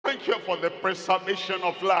thank you for the preservation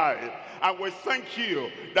of life. And we thank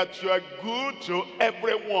you that you are good to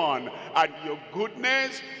everyone, and your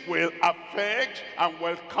goodness will affect and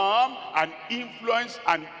will come and influence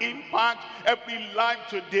and impact every life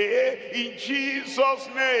today in Jesus'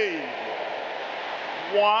 name.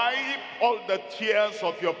 Wipe all the tears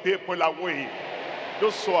of your people away.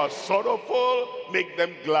 Those who are sorrowful, make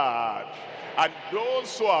them glad. And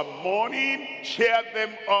those who are mourning, cheer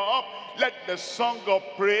them up. Let the song of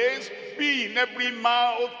praise be in every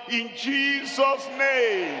mouth in Jesus'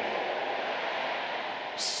 name.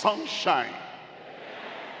 Sunshine,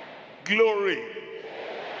 glory,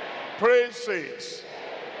 praises,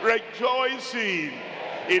 rejoicing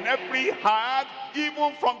in every heart,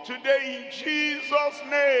 even from today in Jesus'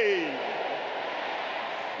 name.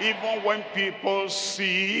 Even when people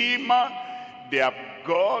seem they have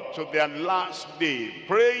got to their last day,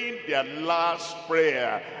 praying their last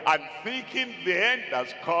prayer, and thinking the end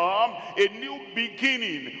has come, a new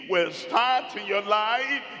beginning will start in your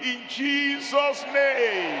life in Jesus'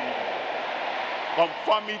 name.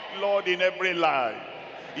 Confirm it, Lord, in every life.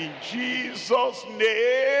 In Jesus'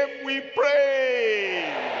 name we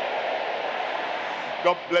pray.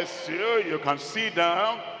 God bless you. You can sit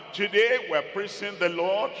down. Today we're praising the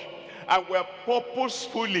Lord, and we're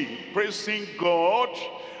purposefully praising God,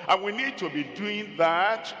 and we need to be doing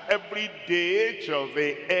that every day till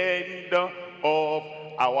the end of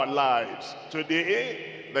our lives.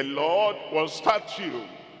 Today the Lord will start you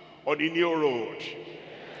on a new road,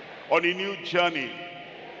 on a new journey,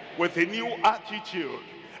 with a new attitude,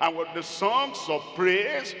 and with the songs of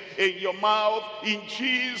praise in your mouth in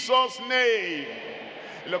Jesus' name.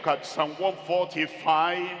 Look at Psalm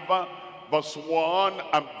 145 verse 1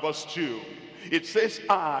 and verse 2. It says,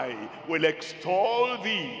 I will extol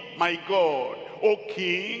thee, my God, O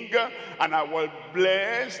King, and I will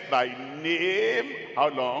bless thy name. How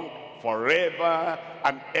long? Forever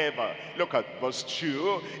and ever. Look at verse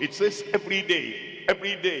 2. It says, every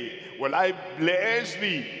day will I bless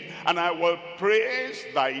thee, and I will praise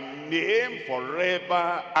thy name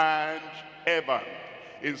forever and ever.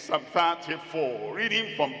 In Psalm 34,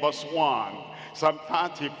 reading from verse 1, Psalm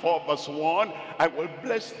 34 verse 1, I will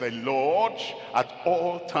bless the Lord at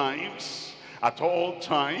all times. At all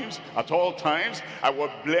times, at all times, I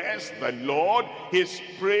will bless the Lord. His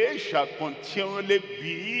praise shall continually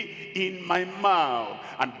be in my mouth.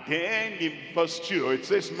 And then in verse 2, it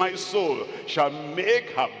says, my soul shall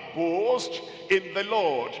make her boast in the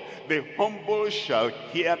Lord. The humble shall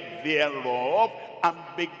hear thereof and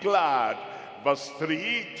be glad. Verse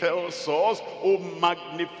 3 tells us, oh,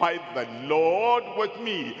 magnify the Lord with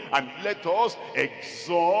me, and let us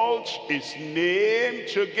exalt his name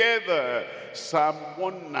together. Psalm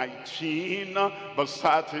 119 verse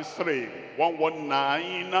 33.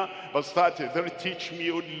 119 verse 33. Teach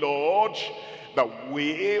me, O Lord, the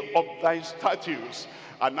way of thy statutes,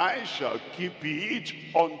 and I shall keep it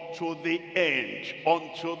unto the end.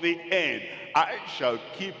 Unto the end. I shall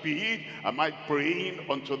keep it. Am I praying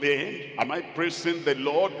unto the end? Am I praising the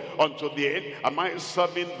Lord unto the end? Am I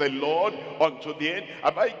serving the Lord unto the end?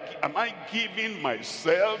 Am I giving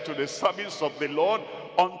myself to the service of the Lord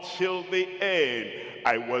until the end?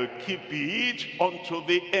 I will keep it unto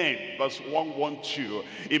the end. Verse 112.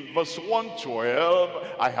 In verse 112,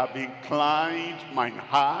 I have inclined mine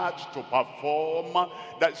heart to perform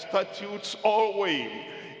thy statutes always,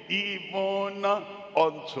 even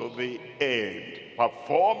unto the end.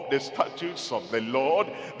 Perform the statutes of the Lord,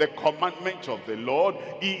 the commandment of the Lord,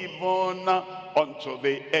 even unto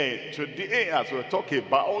the end. Today, as we're talking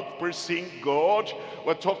about praising God,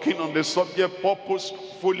 we're talking on the subject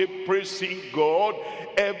purposefully praising God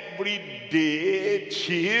every day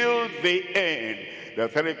till the end. The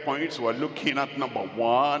 3 points we're looking at. Number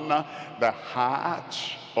 1, the heart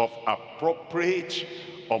of appropriate,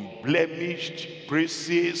 unblemished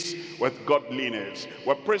praises with godliness.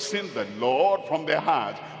 We're praising the Lord from the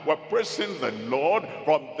heart. We're praising the Lord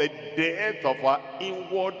from the depth of our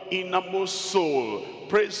inward innermost soul.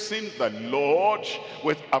 Praising the Lord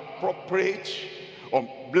with appropriate,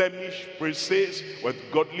 unblemished praises with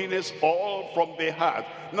godliness, all from the heart.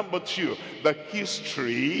 Number 2, the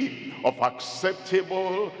history of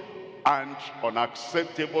acceptable and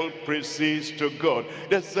unacceptable praises to God.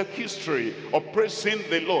 There's a history of praising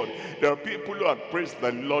the Lord. There are people who have praised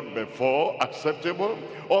the Lord before, acceptable.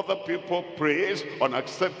 Other people praise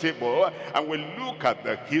unacceptable. And we look at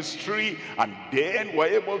the history, and then we're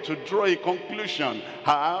able to draw a conclusion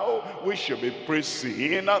how we should be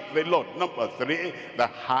praising the Lord. Number 3, the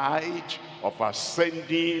height of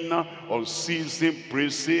ascending unceasing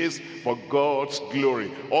praises for God's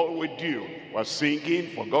glory. All we do We're singing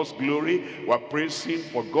for God's glory. We're praising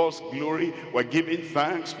for God's glory. We're giving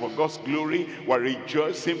thanks for God's glory. We're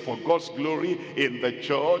rejoicing for God's glory in the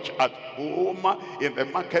church, at home, in the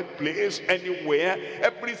marketplace, anywhere.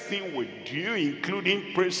 Everything we do,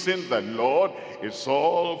 including praising the Lord, is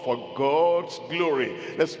all for God's glory.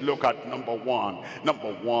 Let's look at number one.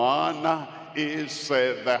 Number one is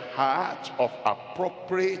the heart of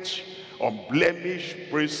appropriate, unblemished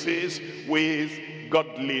praises with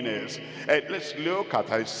godliness. Let's look at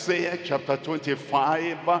Isaiah chapter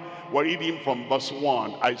 25. We're reading from verse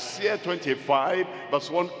 1. Isaiah 25 verse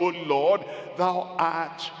 1. O Lord, thou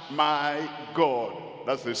art my God.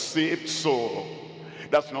 That's a saved soul.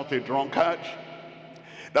 That's not a drunkard.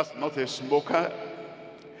 That's not a smoker.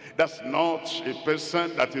 That's not a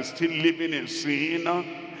person that is still living in sin.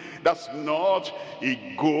 That's not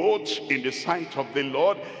a goat in the sight of the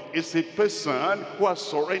Lord. It's a person who has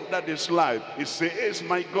surrendered his life. He says,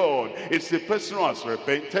 my God. It's a person who has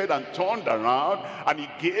repented and turned around, and he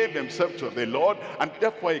gave himself to the Lord, and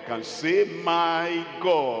therefore he can say, my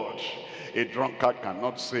God. A drunkard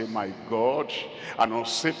cannot say, my God. An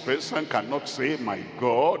unsaved person cannot say, my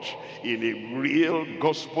God, in a real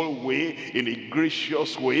gospel way, in a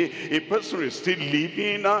gracious way. A person who is still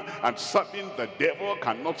living and serving the devil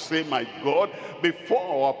cannot say, my God.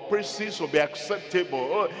 Before our praises will be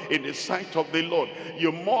acceptable in the sight of the Lord,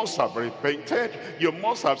 you must have repented. You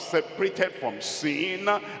must have separated from sin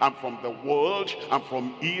and from the world and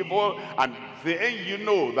from evil. And then you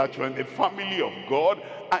know that you're in the family of God,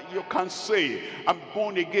 and you can say, I'm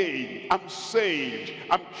born again, I'm saved,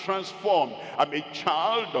 I'm transformed, I'm a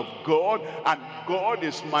child of God, and God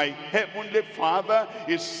is my heavenly Father.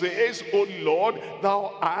 He says, O Lord,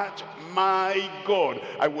 thou art my God.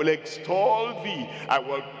 I will extol thee, I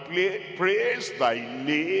will praise thy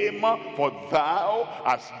name, for thou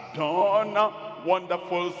hast done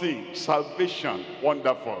wonderful things. Salvation,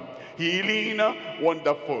 wonderful. Healing,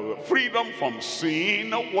 wonderful. Freedom from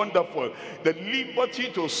sin, wonderful. The liberty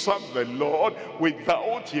to serve the Lord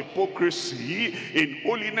without hypocrisy, in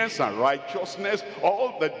holiness and righteousness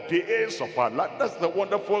all the days of our life. That's the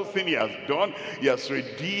wonderful thing he has done. He has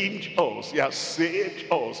redeemed us. He has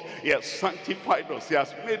saved us. He has sanctified us. He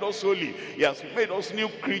has made us holy. He has made us new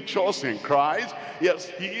creatures in Christ. He has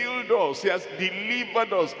healed us. He has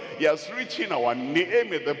delivered us. He has written our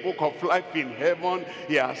name in the book of life in heaven.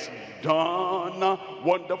 He has done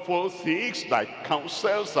wonderful things. Thy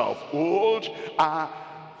counsels of old are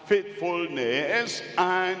faithfulness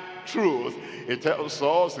and truth. It tells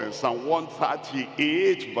us in Psalm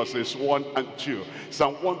 138 verses 1 and 2.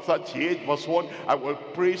 Psalm 138 verse 1, I will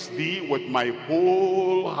praise thee with my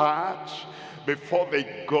whole heart. Before the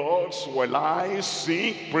gods will I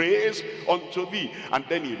sing praise unto thee. And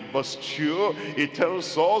then in verse 2, it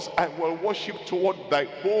tells us, I will worship toward thy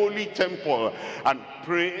holy temple and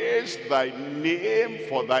praise thy name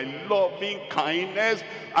for thy loving kindness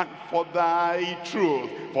and for thy truth.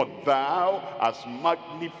 For thou hast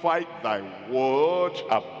magnified thy word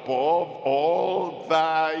above all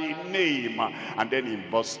thy name. And then in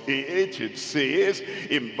verse 8 it says,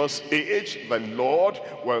 in verse 8, the Lord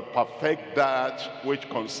will perfect that which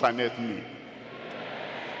concerneth me.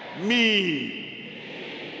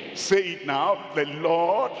 Me. Say it now. The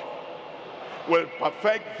Lord will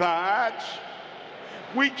perfect that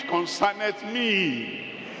which concerneth me.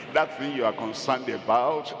 That thing you are concerned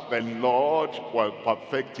about, the Lord will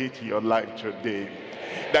perfect it in your life today.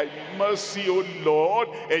 Thy mercy, O Lord,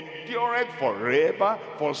 endureth forever.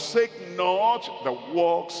 Forsake not the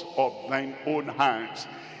works of thine own hands.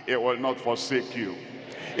 It will not forsake you.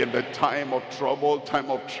 In the time of trouble, time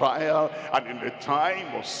of trial, and in the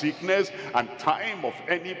time of sickness and time of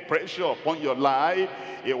any pressure upon your life,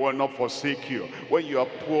 it will not forsake you. When you are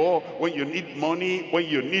poor, when you need money, when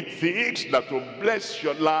you need things that will bless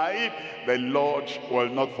your life, the Lord will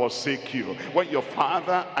not forsake you. When your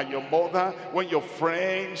father and your mother, when your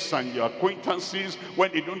friends and your acquaintances,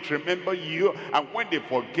 when they don't remember you and when they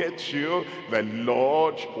forget you, the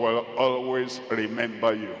Lord will always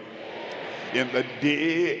remember you. In the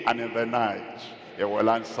day and in the night, He will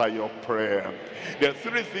answer your prayer. There are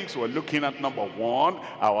three things we're looking at. Number one,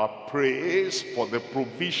 our praise for the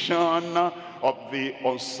provision of the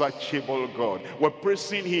unsearchable God. We're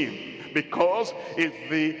praising Him because it's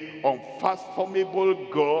the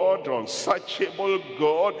unfathomable God, unsearchable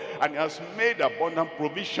God, and He has made abundant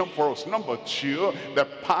provision for us. Number two, the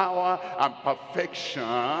power and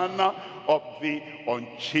perfection of the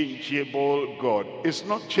unchangeable God. It's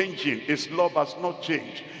not changing. His love has not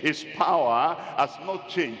changed. His power has not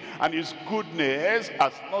changed. And his goodness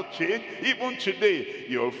has not changed. Even today,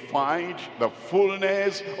 you'll find the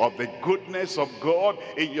fullness of the goodness of God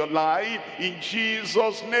in your life in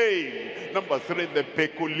Jesus' name. Number 3, the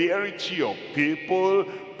peculiarity of people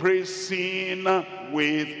praising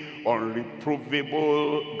with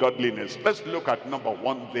unreprovable godliness. Let's look at number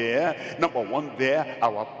 1 there. Number 1 there,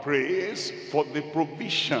 our praise for the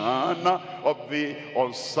provision of the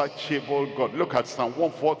unsearchable God. Look at Psalm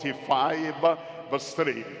 145 verse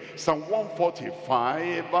 3. Psalm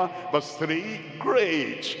 145 verse 3.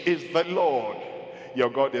 Great is the Lord. Your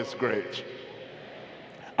God is great.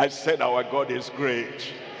 I said our God is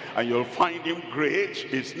great. And you'll find him great.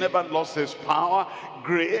 He's never lost his power.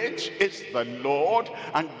 Great is the Lord,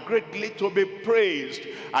 and greatly to be praised.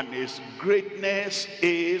 And his greatness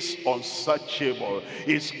is unsearchable.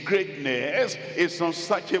 His greatness is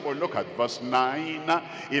unsearchable. Look at verse 9.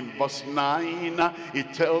 In verse 9,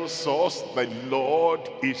 it tells us the Lord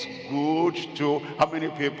is good to how many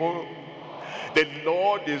people? The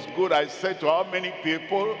Lord is good, I said, to how many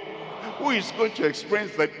people? Who is going to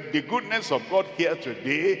experience the goodness of God here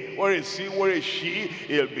today? Where is he? Where is she?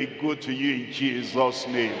 He'll be good to you in Jesus'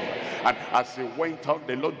 name. And as he went out,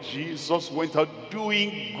 the Lord Jesus went out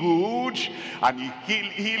doing good, and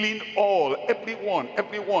healing all,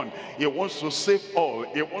 everyone. He wants to save all.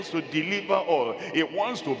 He wants to deliver all. He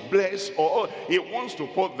wants to bless all. He wants to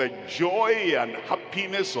put the joy and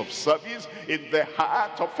happiness of service in the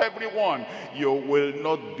heart of everyone. You will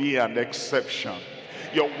not be an exception.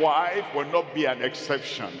 Your wife will not be an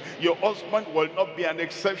exception. Your husband will not be an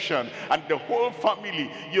exception. And the whole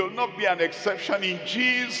family, you'll not be an exception in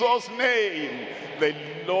Jesus' name. The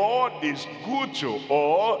Lord is good to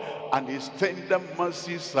all, and his tender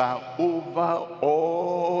mercies are over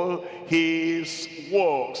all his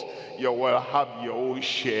works. You will have your own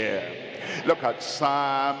share. Look at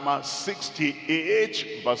Psalm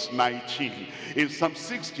 68 verse 19. In Psalm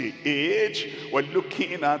 68, we're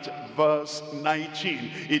looking at verse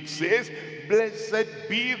 19. It says, blessed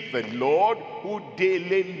be the Lord who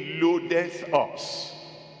daily loadeth us.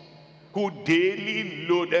 Who daily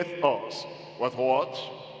loadeth us. With what?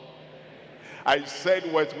 I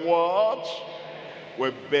said with what?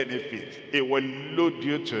 With benefit. It will load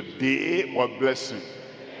you today with blessing.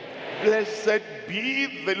 Blessed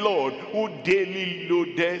be the Lord who daily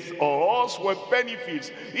loadeth us with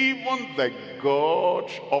benefits. Even the God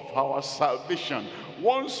of our salvation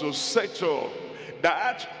wants to settle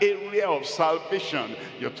that area of salvation.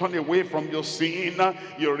 You turn away from your sin,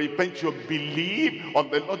 you repent, you believe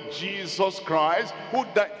on the Lord Jesus Christ who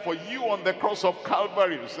died for you on the cross of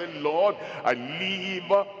Calvary. You say, Lord, I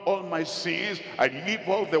leave all my sins, I leave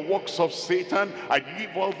all the works of Satan, I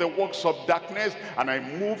leave all the works of darkness, and I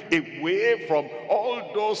move away from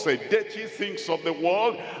all those dirty things of the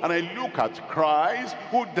world, and I look at Christ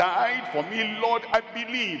who died for me. Lord, I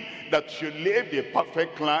believe that you lived a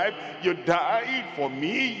perfect life, you died for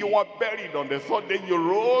me, you were buried on the third day, you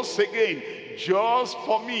rose again just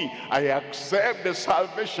for me. I accept the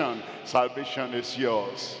salvation. Salvation is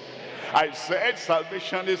yours. I said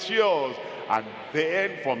salvation is yours. And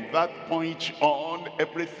then from that point on,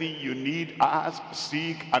 everything you need, ask,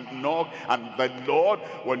 seek, and knock, and the Lord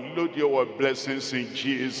will load you with blessings in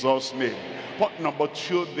Jesus' name. Point number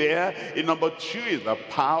 2 there, in number 2 is the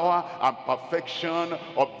power and perfection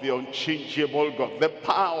of the unchangeable God. The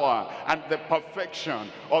power and the perfection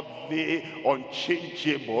of the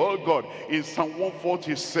unchangeable God. In Psalm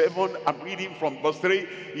 147, I'm reading from verse 3,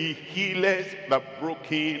 he healeth the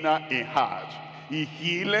broken in heart. He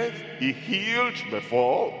healeth, he healed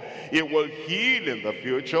before, he will heal in the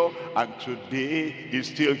future, and today he's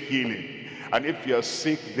still healing. And if you're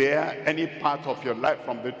sick there, any part of your life,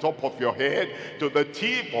 from the top of your head to the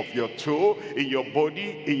tip of your toe, in your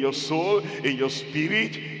body, in your soul, in your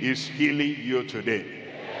spirit, he's healing you today.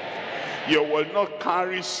 You will not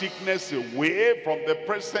carry sickness away from the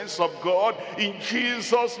presence of God in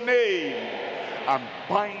Jesus' name. And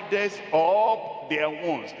bindeth up their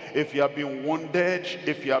wounds. If you have been wounded,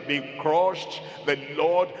 if you have been crushed, the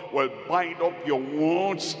Lord will bind up your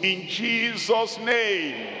wounds in Jesus'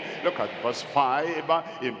 name. Look at verse 5.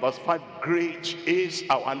 In verse 5, great is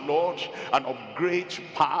our Lord, and of great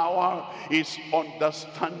power. His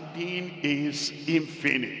understanding is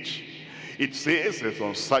infinite. It says it's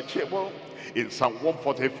unsearchable in Psalm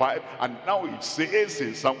 145, and now it says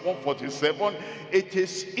in Psalm 147, it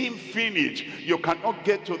is infinite. You cannot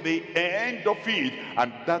get to the end of it.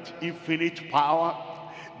 And that infinite power,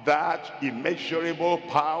 that immeasurable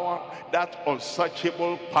power, that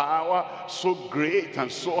unsearchable power, so great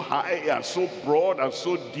and so high and so broad and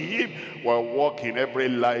so deep, will walk in every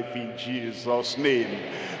life in Jesus' name.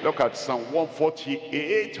 Look at Psalm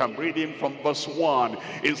 148. I'm reading from verse 1.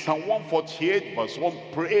 In Psalm 148 verse 1,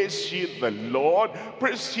 praise ye the Lord,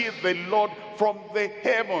 praise ye the Lord from the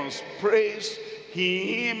heavens, praise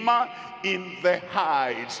him in the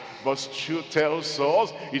heights. Verse 2 tells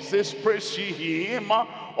us, it says, praise ye him,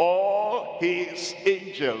 all his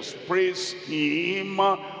angels, praise him,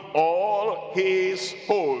 all his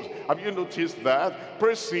hosts. Have you noticed that?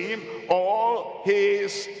 Praise him, all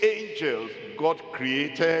his angels. God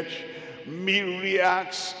created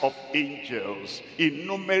myriads of angels,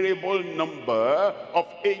 innumerable number of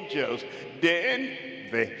angels. Then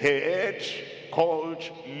the head, called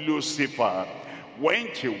Lucifer,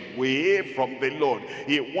 went away from the Lord.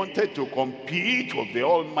 He wanted to compete with the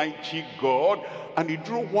Almighty God, and he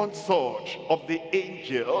drew one thought of the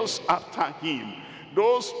angels after him.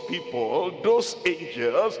 Those people, those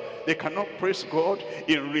angels, they cannot praise God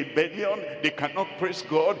in rebellion. They cannot praise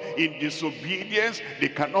God in disobedience. They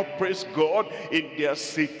cannot praise God in their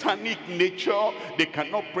satanic nature. They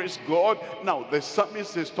cannot praise God. Now, the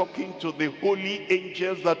psalmist is talking to the holy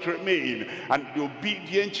angels that remain, and the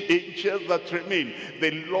obedient angels that remain,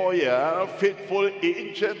 the loyal, faithful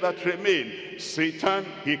angels that remain. Satan,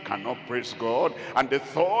 he cannot praise God, and the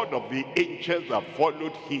third of the angels that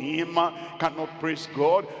followed him cannot praise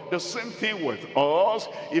God. The same thing with us.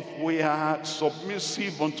 If we are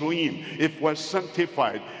submissive unto him, if we're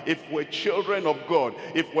sanctified, if we're children of God,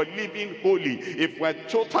 if we're living holy, if we're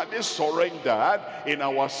totally surrendered in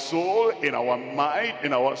our soul, in our mind,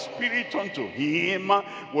 in our spirit unto him,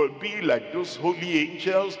 we'll be like those holy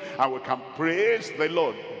angels, and we can praise the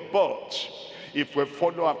Lord. But if we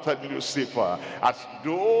follow after Lucifer, as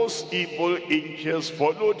those evil angels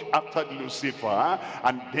followed after Lucifer,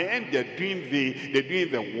 and then they're doing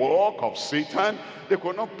the work of Satan, they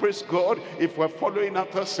could not praise God. If we're following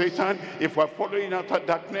after Satan, if we're following after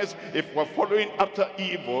darkness, if we're following after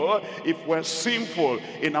evil, if we're sinful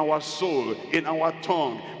in our soul, in our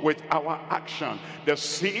tongue, with our action, the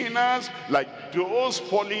sinners, like those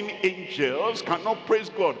fallen angels, cannot praise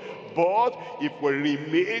God. But if we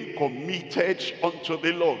remain committed unto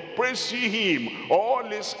the Lord, praise ye him, all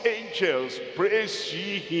his angels, praise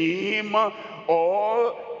ye him,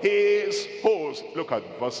 all his hosts. Look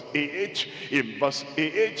at verse 8. In verse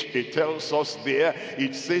 8, it tells us there,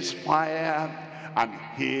 it says, fire and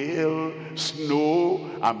hail, snow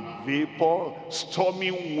and vapor,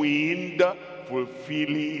 stormy wind,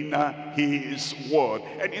 fulfilling his word.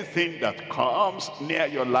 Anything that comes near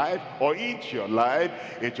your life or into your life,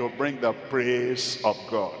 it will bring the praise of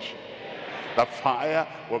God. The fire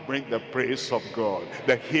will bring the praise of God.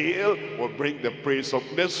 The hail will bring the praise of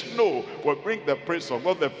the snow, will bring the praise of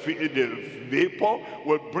God. The vapor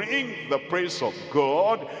will bring the praise of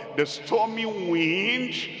God. The stormy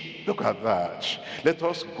wind, look at that. Let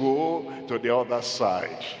us go to the other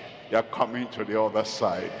side. They are coming to the other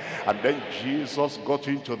side. And then Jesus got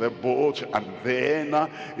into the boat, and then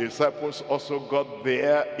his disciples also got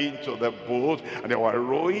there into the boat, and they were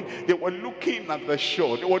rowing. They were looking at the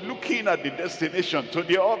shore. They were looking at the destination, to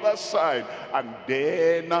the other side. And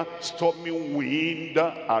then stormy wind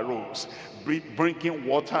arose, bringing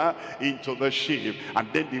water into the ship. And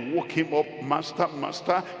then they woke him up, Master,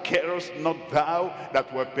 Master, carest not thou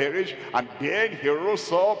that we perish? And then he rose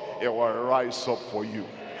up. He will rise up for you.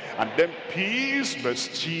 And then peace, but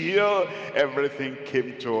still everything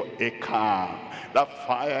came to a calm. That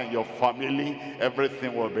fire in your family,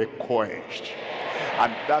 everything will be quenched.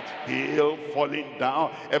 And that hail falling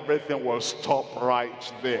down, everything will stop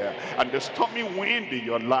right there. And the stormy wind in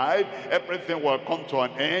your life, everything will come to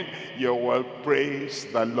an end. You will praise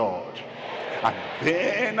the Lord. And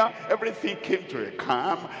then everything came to a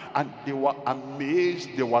calm, and they were amazed,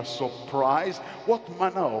 they were surprised. What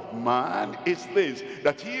manner of man is this,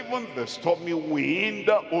 that even the stormy wind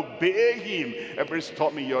obey him? Every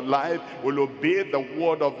storm in your life will obey the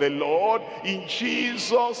word of the Lord in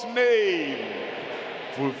Jesus' name.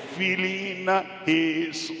 Fulfilling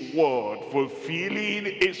his word, fulfilling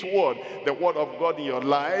his word. The word of God in your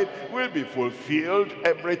life will be fulfilled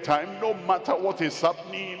every time, no matter what is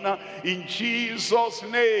happening, in Jesus'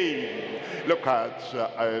 name. Look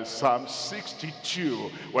at Psalm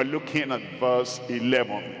 62. We're looking at verse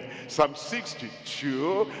 11. Psalm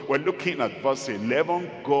 62, we're looking at verse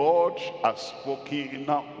 11. God has spoken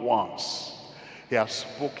once. He has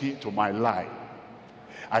spoken to my life.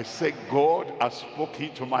 I say, God has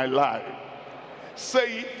spoken to my life.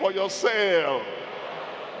 Say it for yourself.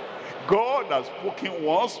 God has spoken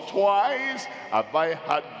once, twice have I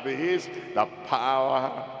heard this, that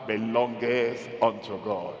power belongeth unto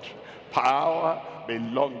God. Power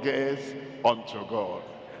belongeth unto God.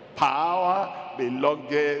 Power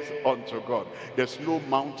belongeth unto God. There's no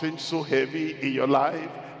mountain so heavy in your life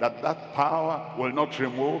that power will not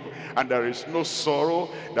remove, and there is no sorrow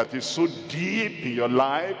that is so deep in your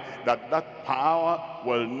life that power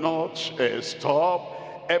will not stop.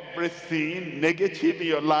 Everything negative in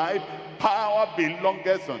your life, power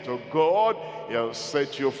belongeth unto God. He'll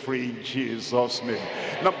set you free in Jesus' name.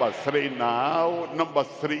 Number three now. Number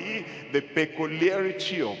three, the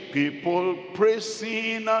peculiarity of people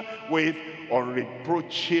praising with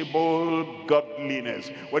unreproachable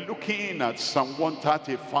godliness. We're looking at Psalm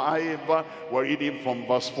 135. We're reading from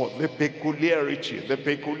verse 4. The peculiarity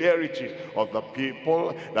of the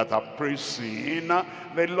people that are praising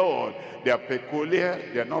the Lord. They are peculiar.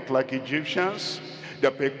 They're not like Egyptians.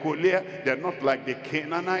 They're peculiar. They're not like the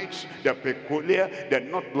Canaanites. They're peculiar. They're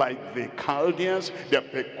not like the Chaldeans. They're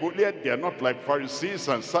peculiar. They're not like Pharisees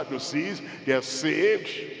and Sadducees. They're saved.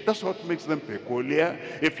 That's what makes them peculiar.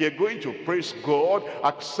 If you're going to praise God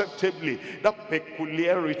acceptably, that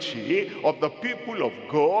peculiarity of the people of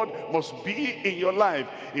God must be in your life.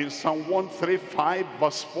 In Psalm 135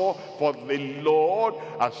 verse 4, for the Lord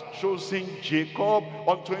has chosen Jacob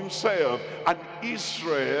unto himself, and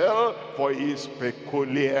Israel for his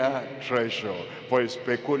peculiar treasure. For his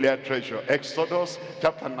peculiar treasure. Exodus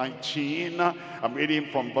chapter 19, I'm reading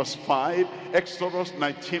from verse 5. Exodus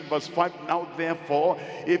 19 verse 5. Now therefore,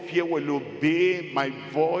 if ye will obey my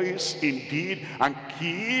voice indeed, and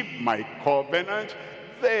keep my covenant,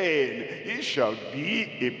 then it shall be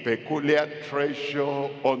a peculiar treasure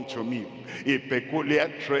unto me. A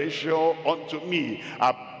peculiar treasure unto me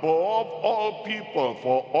above all people,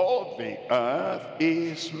 for all the earth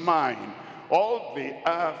is mine. All the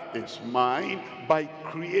earth is mine by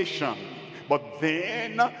creation. But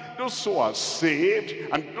then those who are saved,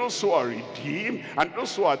 and those who are redeemed, and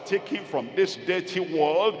those who are taken from this dirty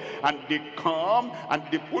world, and they come and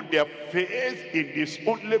they put their faith in his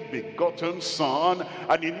only begotten Son,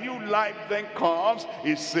 and a new life then comes.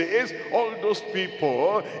 It says all those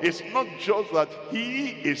people, it's not just that he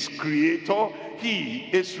is creator, he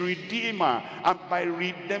is redeemer, and by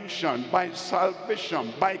redemption, by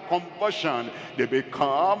salvation, by conversion, they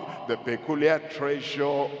become the peculiar treasure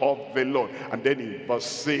of the Lord. And then in verse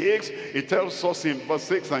 6, it tells us in verse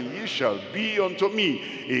 6, and ye shall be unto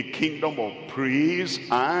me a kingdom of priests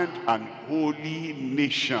and an holy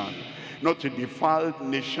nation. Not a defiled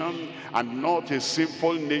nation, and not a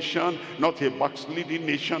sinful nation, not a backsliding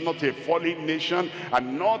nation, not a fallen nation,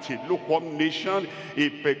 and not a lukewarm nation. A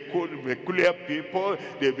peculiar people.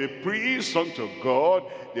 They'll be priests unto God.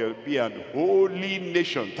 They'll be an holy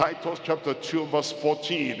nation. Titus chapter 2 verse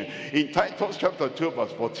 14. In Titus chapter 2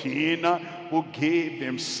 verse 14, who gave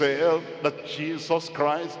himself, that Jesus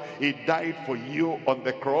Christ, he died for you on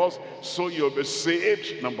the cross, so you'll be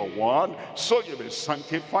saved, number one. So you'll be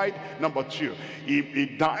sanctified, number two. He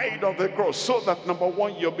died on the cross so that, number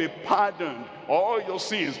one, you'll be pardoned all your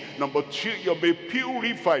sins. Number two, you'll be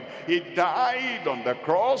purified. He died on the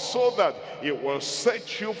cross so that it will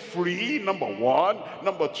set you free, number one.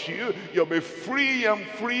 Number two, you'll be free and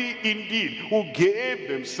free indeed, who gave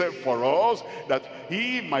himself for us, that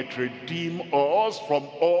he might redeem us from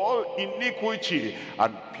all iniquity,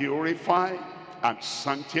 and purify and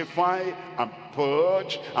sanctify and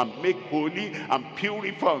purge and make holy and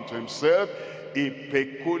purify unto himself a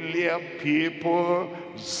peculiar people,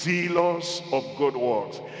 zealous of good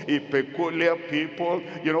works. A peculiar people,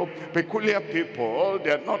 you know, peculiar people,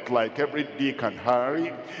 they're not like every Dick and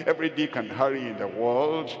Harry. Every Dick and Harry in the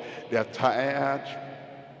world, they're tired,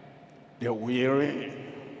 they're weary,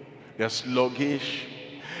 they're sluggish,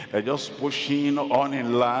 they're just pushing on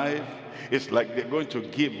in life. It's like they're going to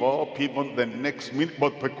give up even the next minute.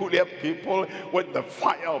 But peculiar people, when the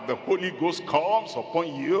fire of the Holy Ghost comes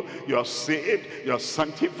upon you, you are saved, you are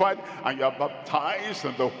sanctified, and you are baptized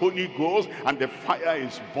in the Holy Ghost, and the fire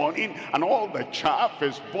is burning, and all the chaff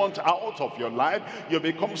is burnt out of your life. You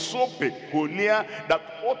become so peculiar that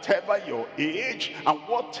whatever your age and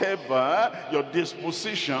whatever your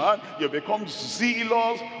disposition, you become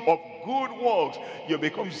zealous of good works. You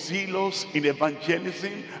become zealous in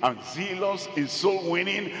evangelism, and zealous in soul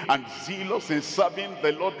winning, and zealous in serving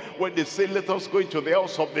the Lord. When they say, let us go into the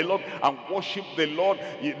house of the Lord and worship the Lord,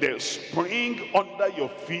 they spring under your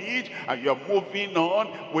feet, and you're moving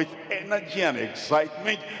on with energy and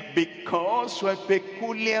excitement, because you're a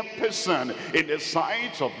peculiar person in the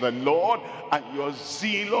sight of the Lord, and you're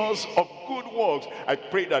zealous of good works. I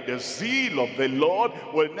pray that the zeal of the Lord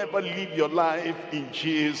will never leave your life in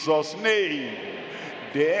Jesus' name.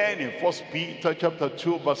 Then in 1 Peter chapter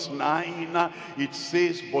 2 verse 9, it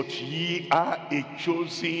says, but ye are a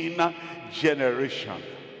chosen generation.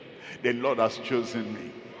 The Lord has chosen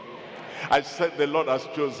me. I said the Lord has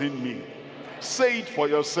chosen me. Say it for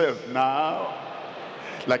yourself now.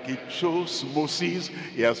 Like he chose Moses,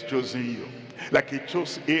 he has chosen you. Like he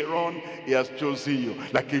chose Aaron, he has chosen you.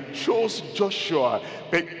 Like he chose Joshua,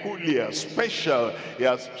 peculiar, special, he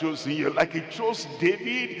has chosen you. Like he chose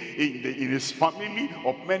David in his family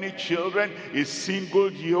of many children, he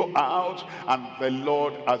singled you out, and the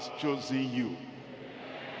Lord has chosen you.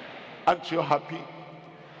 Aren't you happy?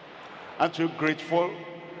 Aren't you grateful?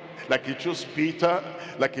 Like he chose Peter,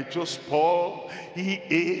 like he chose Paul, he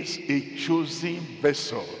is a chosen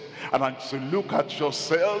vessel. And as you look at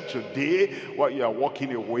yourself today, while you are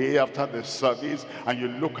walking away after the service, and you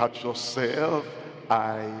look at yourself,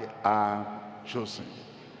 I am chosen.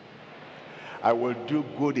 I will do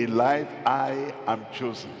good in life, I am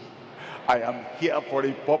chosen. I am here for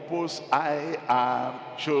a purpose, I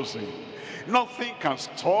am chosen. Nothing can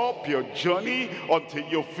stop your journey until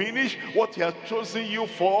you finish what he has chosen you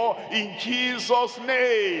for, in Jesus'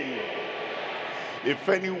 name. If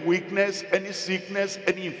any weakness, any sickness,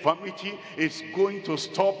 any infirmity is going to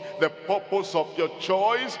stop the purpose of your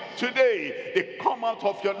choice today, they come out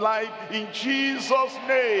of your life in Jesus'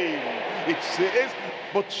 name. It says,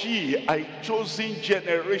 but ye are a chosen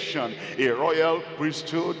generation, a royal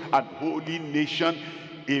priesthood and holy nation,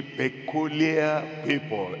 a peculiar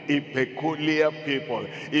people, a peculiar people,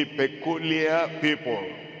 a peculiar people.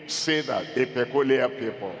 Say that, a peculiar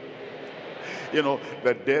people. You know,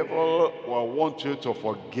 the devil will want you to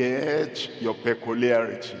forget your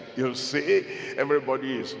peculiarity. You'll say,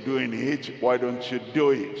 everybody is doing it, why don't you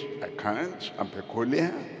do it? I can't, I'm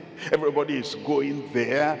peculiar. Everybody is going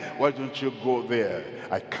there, why don't you go there?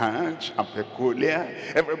 I can't, I'm peculiar.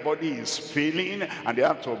 Everybody is failing and they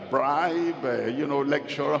have to bribe,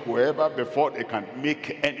 lecturer, whoever, before they can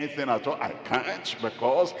make anything at all. I can't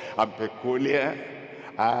because I'm peculiar.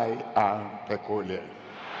 I am peculiar.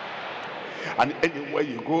 And anywhere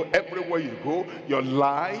you go, everywhere you go, your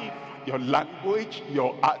life, your language,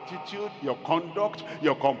 your attitude, your conduct,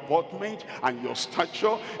 your comportment, and your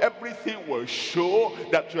stature, everything will show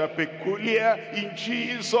that you are peculiar in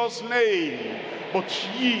Jesus' name. But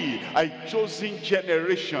ye are a chosen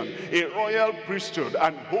generation, a royal priesthood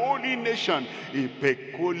and holy nation, a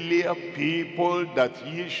peculiar people, that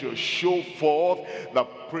ye should show forth the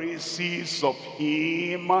praises of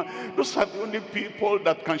him. Those are the only people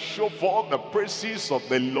that can show forth the praises of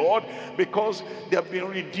the Lord, because they have been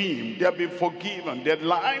redeemed, they have been forgiven, their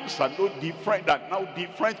lives are no different, are now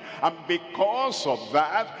different, and because of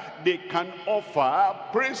that they can offer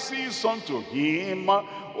praises unto him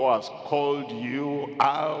who has called you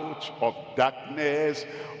out of darkness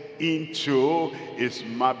into his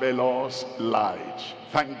marvelous light.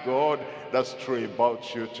 Thank God that's true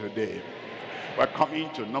about you today. We're coming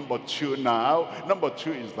to number 2 now. Number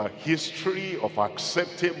 2 is the history of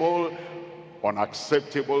acceptable,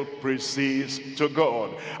 unacceptable praises to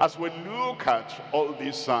God. As we look at all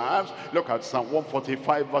these psalms, look at Psalm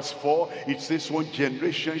 145 verse 4. It says, one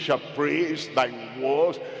generation shall praise thy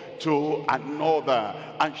works to another,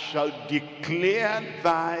 and shall declare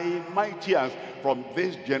thy mighty acts. From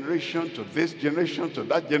this generation to this generation to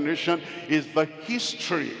that generation is the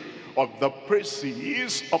history of the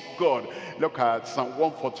praises of God. Look at Psalm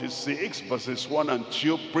 146 verses 1 and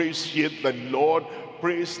 2. Praise ye the Lord,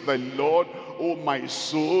 praise the Lord, O my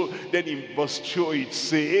soul. Then in verse 2 it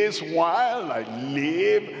says, while I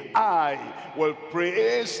live, I will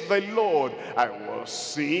praise the Lord. I will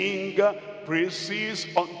sing praises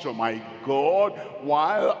unto my God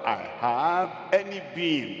while I have any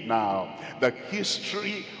being. Now, the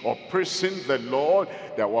history of praising the Lord,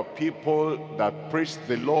 there were people that praised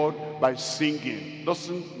the Lord by singing.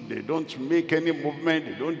 They don't make any movement,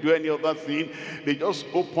 they don't do any other thing. They just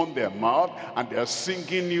open their mouth and they are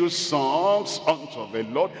singing new songs unto the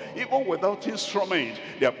Lord, even without instrument.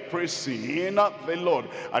 They are praising the Lord.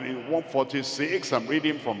 And in 146, I'm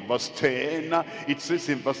reading from verse 10, it says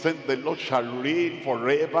in verse 10, the Lord shall reign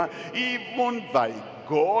forever, even thy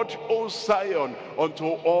God, O Zion, unto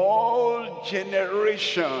all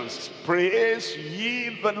generations. Praise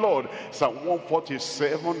ye the Lord. Psalm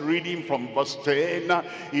 147, reading from verse 10.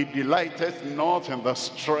 He delighteth not in the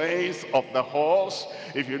strength of the horse.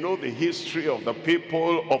 If you know the history of the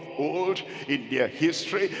people of old, in their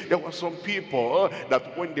history, there were some people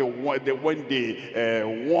that when they won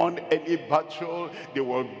any battle, they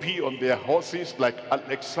will be on their horses like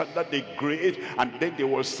Alexander the Great, and then they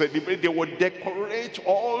will celebrate, they will decorate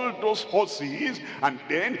all those horses, and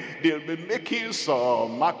then they'll be making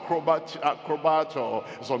some acrobat or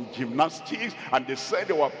some gymnastics, and they said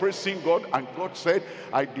they were praising God, and God said,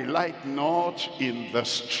 I delight not in the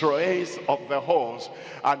strength of the horse,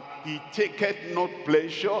 and he taketh not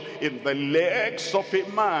pleasure in the legs of a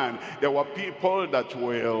man. There were people that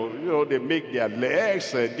will, they make their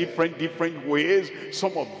legs different ways.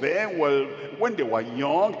 Some of them will, when they were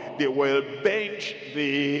young, they will bend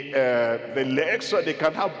the legs so they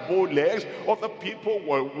can have bow legs. Other people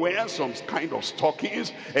will wear some kind of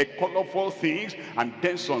stockings, colorful things, and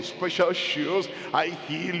then some special shoes, high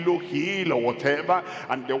heel, low heel, or whatever,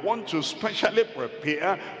 and they want to specially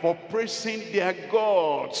prepare for praising their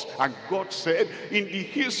gods. And God said, in the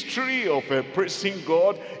history of praising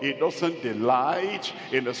God, he doesn't delight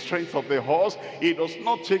in the strength of the horse. He does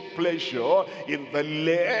not take pleasure in the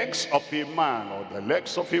legs of a man or the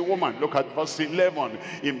legs of a woman. Look at verse 11.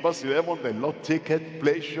 In verse 11, the Lord taketh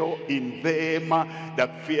pleasure in them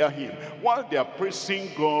that fear him. While they are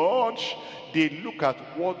praising God, they look at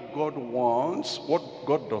what God wants, what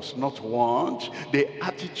God does not want, the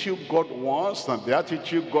attitude God wants and the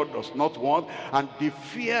attitude God does not want, and they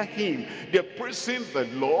fear him. They're praising the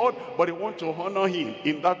Lord, but they want to honor him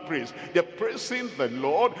in that praise. They're praising the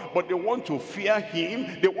Lord, but they want to fear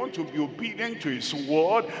him. They want to be obedient to his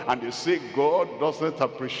word, and they say God doesn't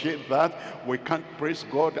appreciate that. We can't praise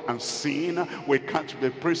God and sin. We can't be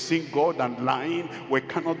praising God and lying. We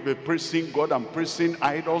cannot be praising God and praising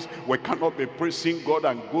idols. We cannot be praising God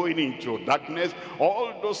and going into darkness.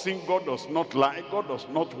 All those things God does not like, God does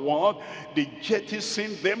not want. They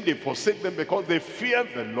jettison them, they forsake them, because they fear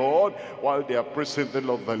the Lord. While they are praising the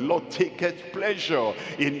Lord taketh pleasure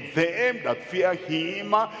in them that fear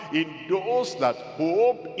him, in those that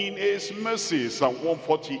hope in his mercy. Psalm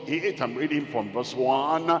 148, I'm reading from verse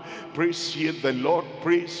 1. Praise ye the Lord,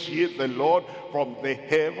 praise ye the Lord from the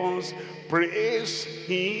heavens, praise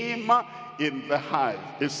him in the height.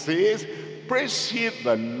 It says, praise ye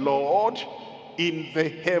the Lord in the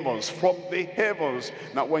heavens, from the heavens.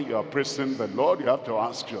 Now when you are praising the Lord, you have to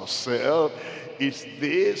ask yourself, is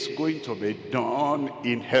this going to be done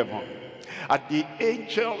in heaven? Are the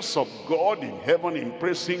angels of God in heaven, in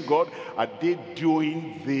praising God, are they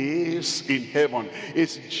doing this in heaven?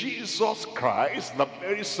 Is Jesus Christ, the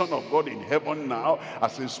very Son of God, in heaven now,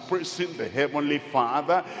 as he's praising the Heavenly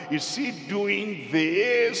Father? Is he doing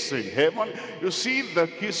this in heaven? You see the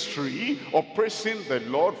history of praising the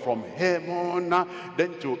Lord from heaven,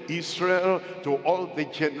 then to Israel, to all the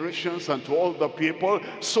generations and to all the people.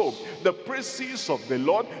 So the praises of the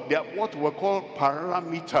Lord, they are what we call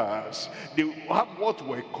parameters. They have what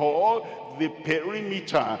we call the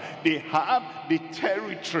perimeter. They have the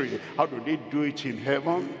territory. How do they do it in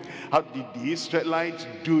heaven? How did the Israelites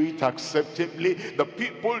do it acceptably? The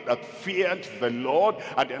people that feared the Lord,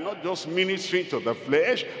 and they're not just ministering to the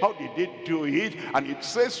flesh, how did they do it? And it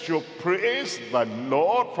says you praise the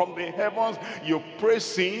Lord from the heavens, you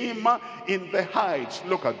praise him in the heights.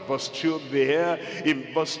 Look at verse 2 there.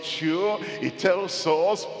 In verse 2, it tells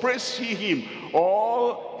us, praise ye him,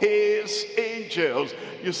 all his angels.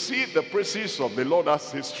 You see, the praises of the Lord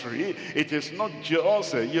as history. It is not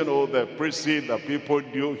just, the praises that people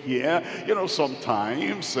do here.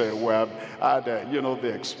 Sometimes we have had,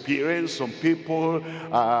 the experience, some people,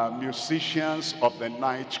 musicians of the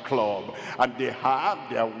nightclub, and they have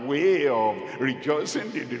their way of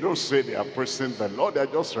rejoicing. They don't say they are praising the Lord. They're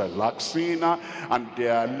just relaxing, and they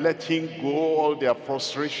are letting go all their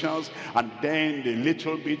frustrations, and then a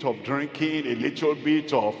little bit of drinking, a little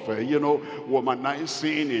bit of,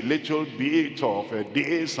 womanizing, a little bit of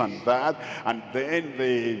this and that, and then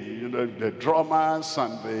the drummers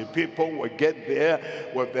and the people will get there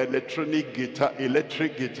with the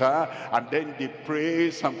electric guitar, and then they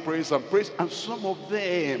praise and praise and praise, and some of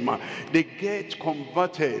them, they get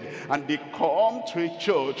converted and they come to a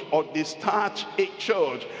church, or they start a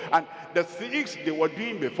church, and the things they were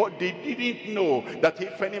doing before, they didn't know that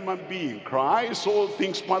if any man be in Christ, all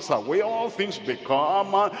things pass away, all things become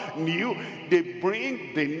become new. They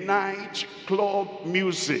bring the night club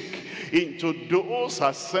music into those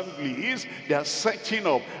assemblies they are setting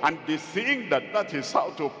up, and they think that that is how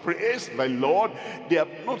to praise the Lord. They have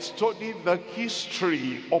not studied the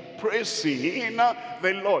history of praising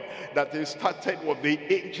the Lord, that it started with the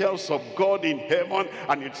angels of God in heaven,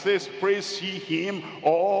 and it says, praise ye him,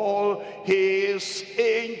 all his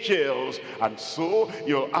angels. And so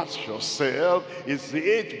you ask yourself, is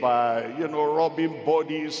it by rubbing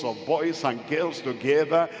bodies of boys and girls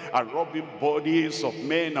together, and rubbing bodies of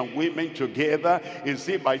men and women together? Is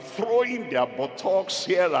it by throwing their buttocks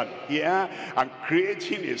here and here and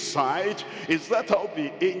creating a sight? Is that how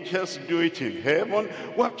the angels do it in heaven?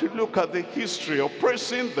 We have to look at the history of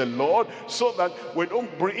praising the Lord, so that we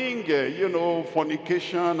don't bring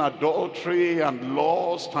fornication, adultery and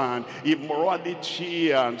lust and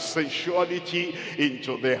immorality and sensuality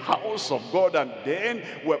into the house of God, and then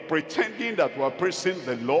we're pretending that we're praising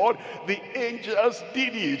the Lord. The angels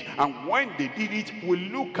did it, and when they did it, we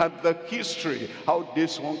look at the history, how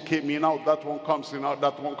this one came in, how that one comes in, how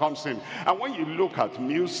that one comes in. And when you look at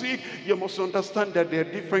music, you must understand that there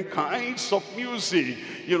are different kinds of music.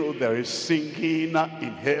 There is singing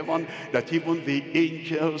in heaven that even the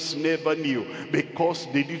angels never knew, because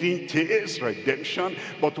they didn't taste redemption.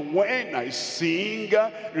 But when I sing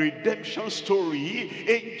redemption story,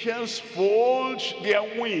 angels fold their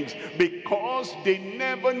wings, because they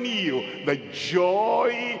never knew the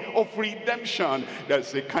joy of redemption.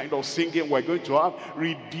 That's the kind of singing we're going to have.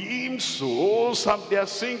 Redeemed souls have their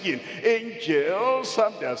singing, angels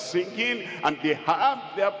have their singing, and they have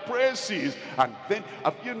their praises. And then,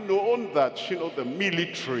 have you known that the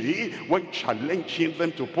military, when challenging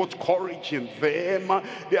them to put courage in them,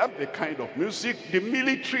 they have the kind of music? The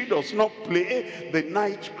military does not play the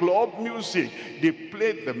nightclub music. They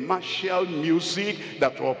play the martial music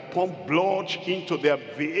that will pump blood into their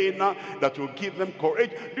vein, that will give them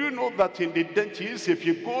courage. Do you know that in the dentist, if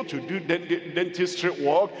you go to do dentistry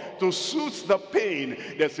work, to soothe the pain,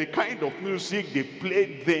 there's a kind of music they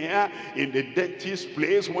play there in the dentist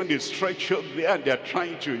place when they stretch out there and they're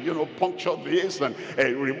trying to puncture this and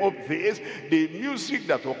remove this. The music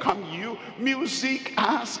that will come you, music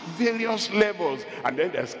has various levels. And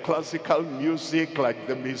then there's classical music like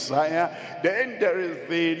the Messiah. Then there is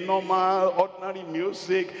the normal ordinary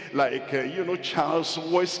music like Charles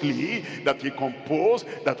Wesley, that he composed,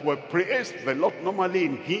 that were praised the Lord normally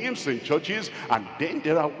in hymns and churches. And then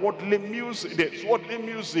there are worldly music. There's worldly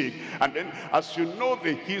music. And then as you know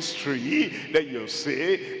the history, then you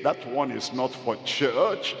say that one is not for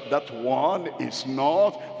church, that one is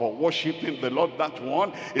not for worshiping the Lord, that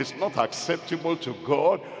one is not acceptable to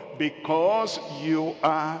God, because you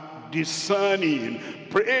are discerning.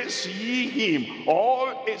 Praise ye him,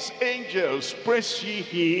 all his angels, praise ye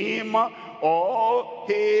him, all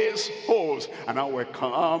his hosts. And now we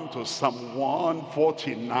come to Psalm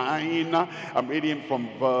 149. I'm reading from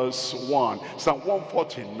verse 1. Psalm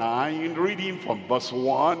 149, reading from verse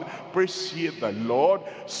 1. Praise ye the Lord,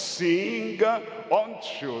 sing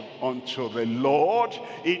unto the Lord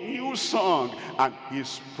a new song, and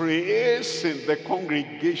his praise in the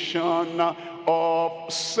congregation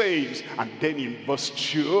of saints. And then in verse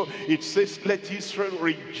 2 it says, let Israel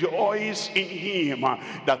rejoice in him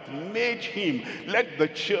that made him. Let the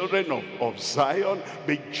children of Zion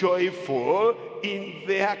be joyful in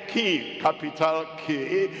their king, capital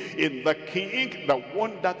K, in the king, the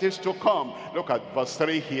one that is to come. Look at verse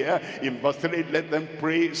 3 here. In verse 3, let them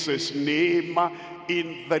praise his name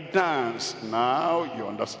in the dance. Now you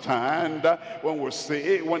understand,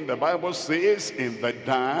 when the Bible says in the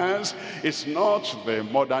dance, it's not the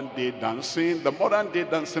modern day dancing. The modern day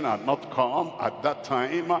dancing had not come at that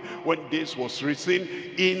time when this was written.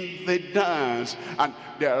 In the dance, and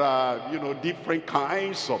there are different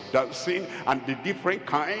kinds of dancing and the different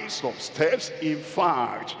kinds of steps. In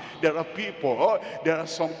fact, there are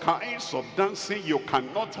some kinds of dancing you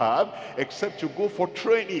cannot have except to go for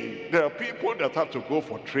training. There are people that have to go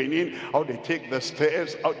for training, how they take the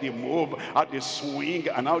steps, how they move, how they swing,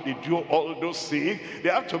 and how they do all those things. They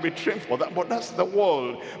have to be trained for that, but that's the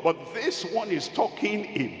world. But this one is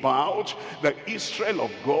talking about the Israel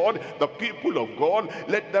of God, the people of God.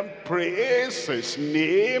 Let them praise his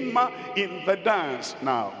name in the dance.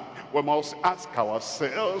 Now, We must ask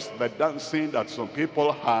ourselves the dancing that some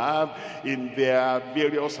people have in their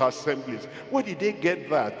various assemblies. Where did they get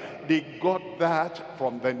that? They got that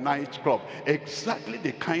from the nightclub. Exactly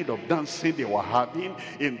the kind of dancing they were having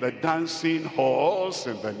in the dancing halls,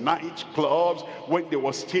 in the nightclubs, when they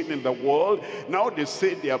were still in the world. Now they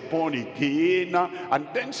say they are born again, and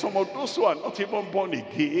then some of those who are not even born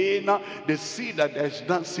again, they see that there's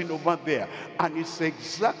dancing over there, and it's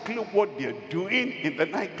exactly what they're doing in the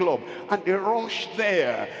nightclub, and they rush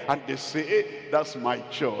there, and they say, that's my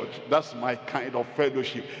church, that's my kind of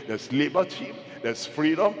fellowship. There's liberty, there's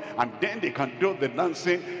freedom, and then they can do the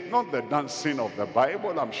dancing, not the dancing of the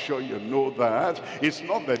Bible. I'm sure you know that. It's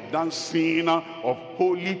not the dancing of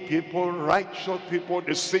holy people, righteous people,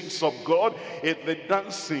 the saints of God. It's the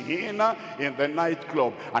dancing in the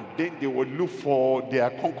nightclub. And then they will look for their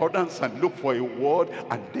concordance and look for a word,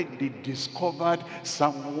 and then they discovered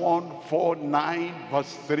Psalm 149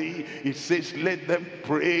 verse 3. It says, let them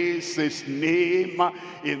praise his name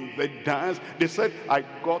in the dance. They said, I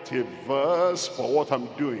got a verse for what I'm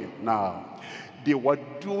doing now. They were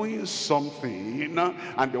doing something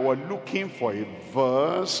and they were looking for a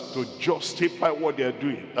verse to justify what they're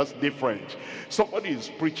doing. That's different. Somebody is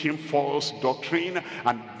preaching false doctrine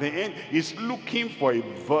and then is looking for a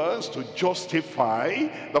verse to justify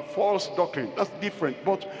the false doctrine. That's different.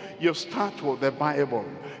 But you start with the Bible.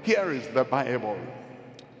 Here is the Bible.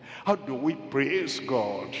 How do we praise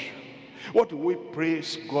God? What do we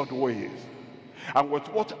praise God with? And with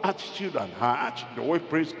what attitude and heart do we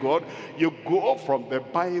praise God? You go from the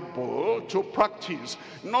Bible to practice,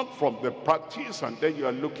 not from the practice and then you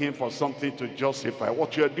are looking for something to justify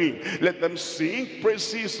what you are doing. Let them sing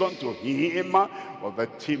praises unto him with the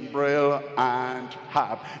timbrel and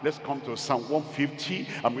harp. Let's come to Psalm 150.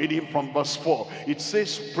 I'm reading from verse 4. It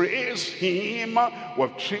says, praise him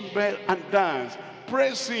with timbrel and dance.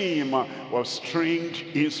 Praise him with stringed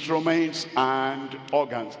instruments and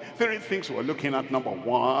organs. Three things we're looking at. Number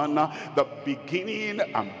one, the beginning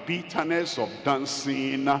and bitterness of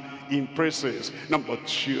dancing in praises. Number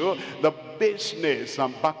two, the baseness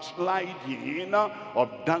and backsliding of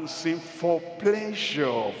dancing for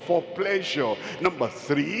pleasure, for pleasure. Number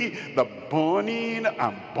three, the burning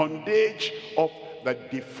and bondage of the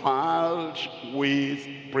defiled with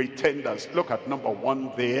pretenders. Look at number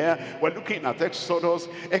one there. We're looking at Exodus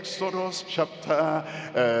chapter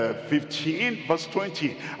 15 verse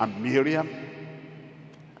 20. And Miriam,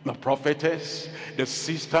 the prophetess, the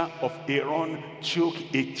sister of Aaron, took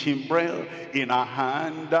a timbrel in her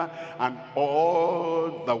hand, and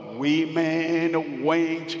all the women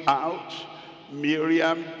went out.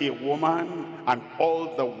 Miriam, a woman, and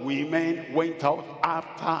all the women went out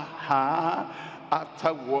after her,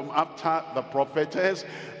 after the prophetess,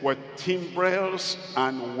 with timbrels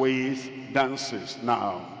and with dances.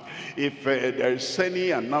 Now, if there's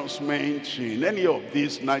any announcement in any of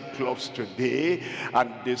these nightclubs today,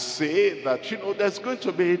 and they say that, you know, there's going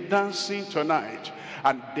to be dancing tonight,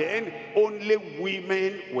 and then only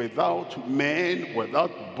women without men,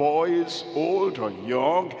 without boys, old or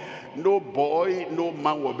young, no boy, no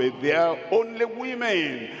man will be there, only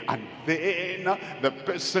women. And then the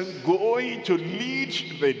person going to lead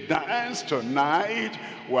the dance tonight,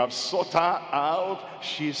 we have sought her out.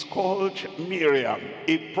 She's called Miriam,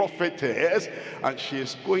 a prophetess, and she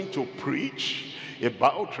is going to preach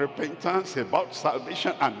about repentance, about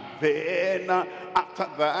salvation, and then after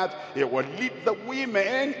that, he will lead the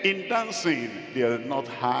women in dancing. They'll not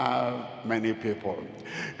have many people.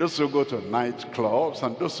 Those who go to nightclubs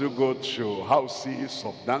and those who go to houses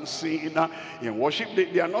of dancing in worship,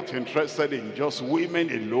 they are not interested in just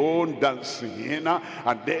women alone dancing,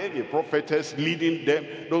 and then the prophetess leading them.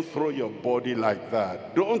 Don't throw your body like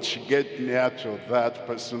that. Don't get near to that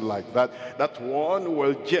person like that. That one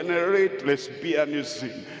will generate lesbianism.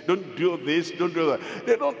 Don't do this, don't do that.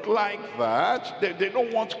 They don't like that. They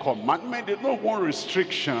don't want commandment. They don't want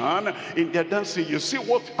restriction in their dancing. You see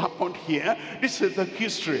what happened here? This is the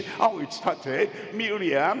history, how it started.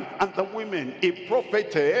 Miriam and the women, a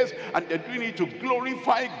prophetess, and they're doing it to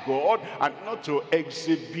glorify God and not to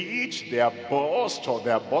exhibit their bust or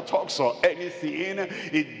their buttocks or anything.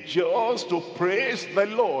 It's just to praise the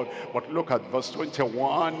Lord. But look at verse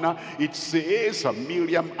 21. It says,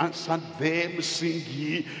 Miriam answered them, sing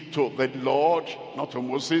ye to the Lord, not to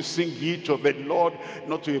Moses, sing ye to the Lord,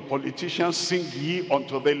 not to a politician, sing ye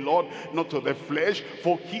unto the Lord, not to the flesh,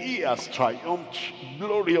 for he has triumphed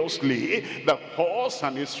gloriously. The horse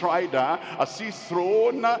and his rider as he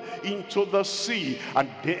thrown into the sea. And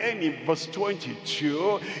then in verse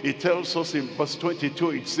 22, it tells us in verse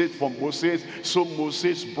 22, it says, for Moses, so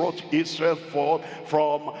Moses brought Israel forth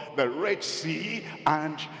from the Red Sea, and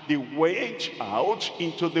And they went out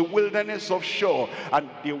into the wilderness of Shur, and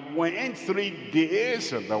they went 3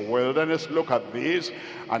 days in the wilderness. Look at this.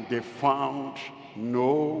 And they found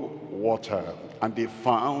no water. And they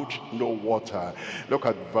found no water. Look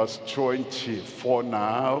at verse 24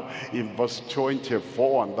 now. In verse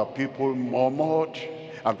 24, and the people murmured,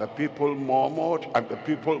 and the people murmured, and the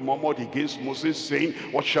people murmured against Moses, saying,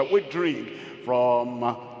 what shall we drink? From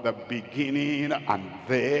the beginning and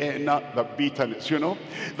then the bitterness. You know,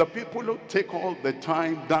 the people who take all the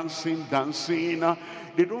time dancing,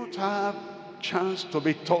 they don't have chance to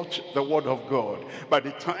be taught the word of God. By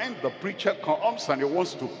the time the preacher comes and he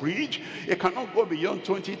wants to preach, he cannot go beyond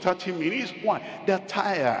 20-30 minutes. Why? They're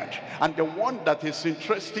tired, and the one that is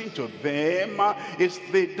interesting to them is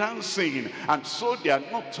the dancing, and so they are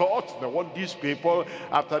not taught. They want these people,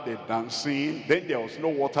 after the dancing, then there was no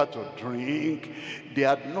water to drink. They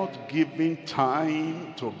are not given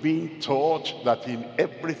time to being taught that in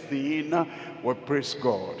everything we praise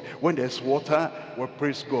God. When there's water, we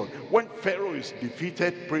praise God. When Pharaoh is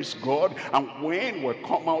defeated, praise God. And when we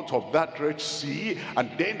come out of that Red Sea,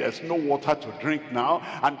 and then there's no water to drink now,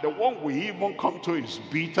 and the one we even come to is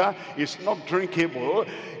bitter, is not drinkable,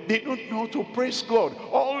 they don't know to praise God.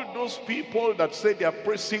 All those people that say they are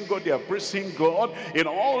praising God, they are praising God, in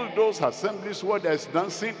all those assemblies where there's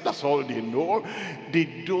dancing, that's all they know.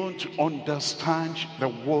 They don't understand the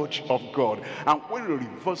word of God. And when the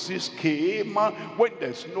reverses came, when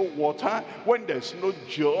there's no water, when there's no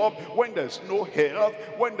job, when there's no health,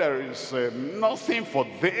 when there is nothing for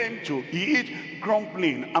them to eat,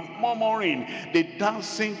 grumbling and murmuring, the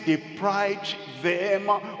dancing deprived them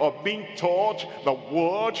of being taught the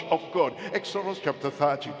word of God. Exodus chapter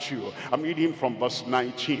 32, I'm reading from verse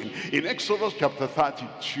 19. In Exodus chapter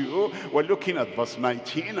 32, we're looking at verse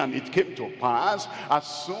 19, and it came to pass, as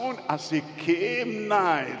soon as he came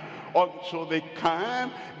nigh unto the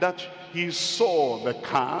camp, that he saw the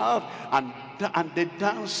calf and the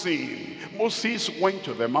dancing. Moses went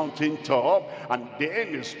to the mountaintop, and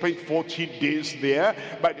then he spent 40 days there.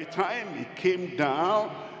 By the time he came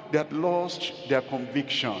down, they had lost their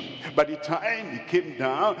conviction. By the time he came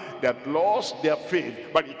down, they had lost their faith.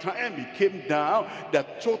 By the time he came down, they're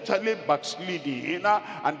totally backsliding,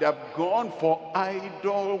 and they have gone for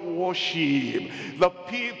idol worship. The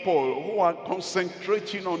people who are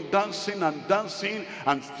concentrating on dancing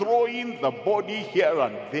and throwing the body here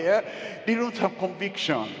and there, they don't have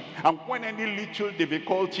conviction. And when any little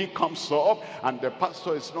difficulty comes up, and the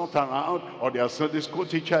pastor is not around, or their Sunday school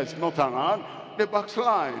teacher is not around, they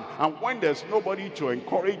backslide. And when there's nobody to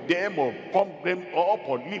encourage them or pump them up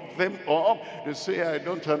or lift them up, they say, I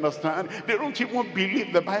don't understand. They don't even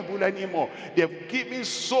believe the Bible anymore. They've given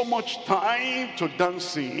so much time to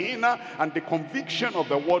dancing, and the conviction of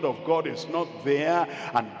the word of God is not there.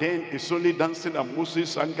 And then it's only dancing, and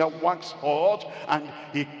Moses' anger waxed hot, and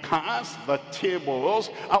he cast the tables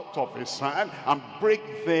out of his hand and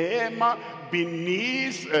break them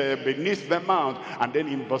beneath the mount. And then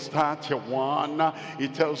in verse 31, he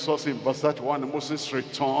tells us in verse 31, Moses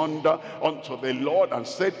returned unto the Lord and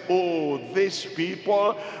said, oh, these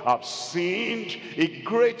people have sinned a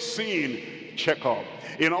great sin. Check up.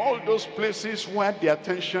 In all those places where the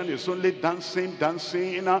attention is only dancing,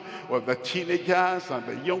 with the teenagers and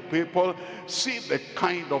the young people, see the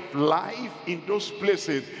kind of life in those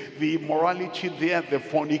places, the immorality there, the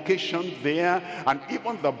fornication there, and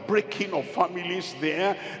even the breaking of families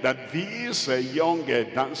there, that these young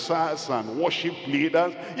dancers and worship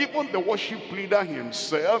leaders, even the worship leader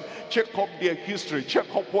himself, check up their history,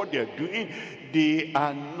 check up what they're doing. They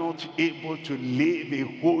are not able to live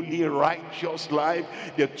a holy, righteous life.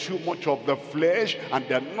 They're too much of the flesh, and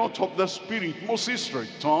they're not of the spirit. Moses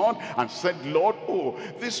returned and said, Lord, oh,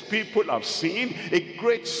 these people have sinned a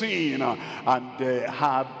great sin, and they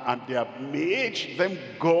have made them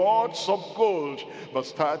gods of gold.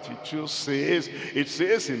 Verse 32 says, it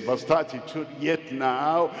says in verse 32, yet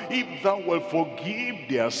now, if thou wilt forgive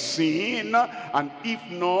their sin, and if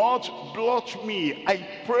not, blot me, I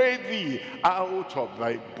pray thee, out of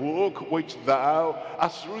thy book which thou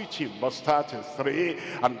hast written. Verse 33,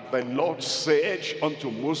 and the Lord said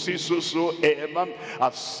unto Moses, whosoever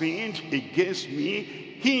hath sinned against me,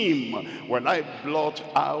 him will I blot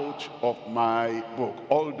out of my book.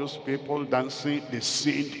 All those people dancing, they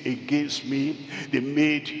sinned against me. They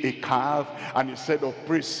made a calf, and instead of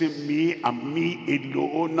praising me and me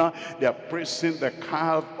alone, they are praising the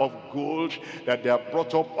calf of gold that they have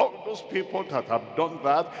brought up. All those people that have done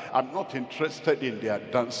that, I'm not interested in their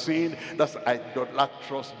dancing. That's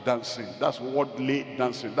idolatrous dancing. That's worldly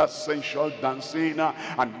dancing. That's sensual dancing.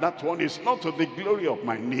 And that one is not to the glory of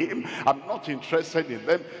my name. I'm not interested in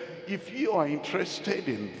them. if you are interested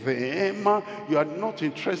in them, you are not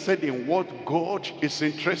interested in what God is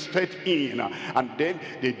interested in. And then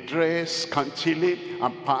they dress scantily,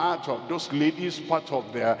 and part of those ladies, part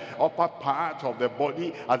of their upper part of the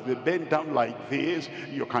body, as they bend down like this,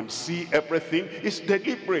 you can see everything. It's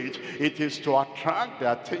deliberate. It is to attract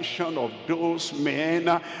the attention of those men,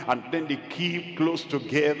 and then they keep close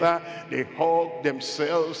together, they hug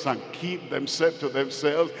themselves and keep themselves to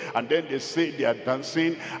themselves, and then they say they are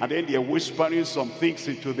dancing, and then they're whispering some things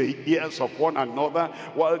into the ears of one another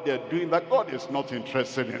while they're doing that. God is not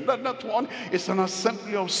interested in that. That one is an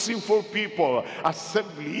assembly of sinful people,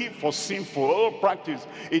 assembly for sinful practice.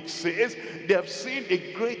 It says they have sinned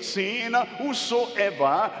a great sin.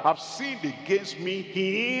 Whosoever have sinned against me,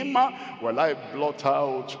 him will I blot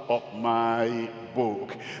out of my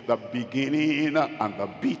book. The beginning and the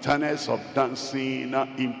bitterness of dancing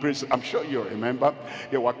in prison. I'm sure you remember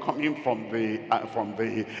they were coming from the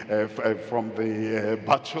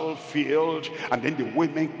battlefield, and then the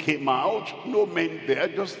women came out. No men there,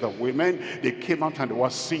 just the women. They came out and they were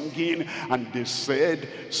singing, and they said,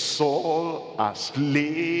 Saul has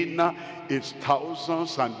slain his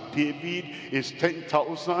thousands and David is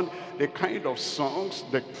 10,000. The kind of songs,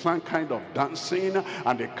 the kind of dancing,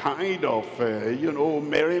 and the kind of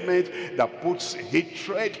merriment that puts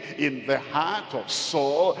hatred in the heart of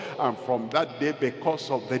Saul. And from that day, because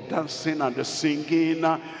of the dancing and the singing,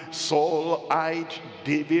 Saul eyed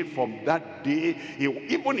David. From that day,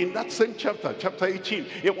 even in that same chapter 18,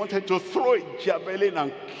 he wanted to throw a javelin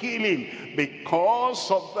and kill him because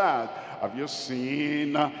of that. Have you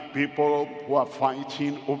seen people who are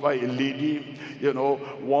fighting over a lady?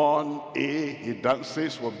 He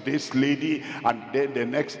dances with this lady, and then the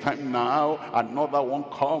next time now, another one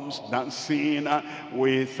comes dancing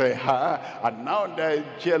with her, and now there is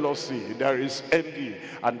jealousy, there is envy,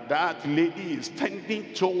 and that lady is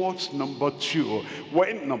tending towards number two,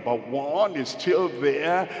 when number one is still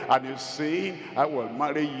there and is saying, I will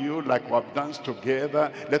marry you like we have danced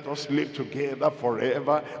together, let us live together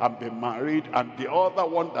forever and be married. And the other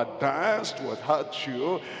one that danced with her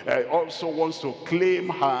too also wants to claim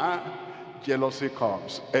her. Jealousy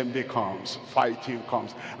comes, envy comes, fighting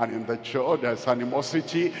comes, and in the church there's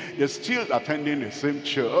animosity. They're still attending the same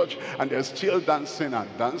church, and they're still dancing and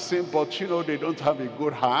dancing, but they don't have a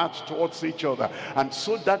good heart towards each other. And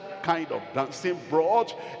so that kind of dancing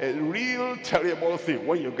brought a real terrible thing.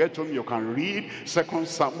 When you get home, you can read 2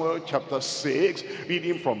 Samuel chapter 6,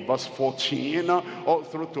 reading from verse 14 all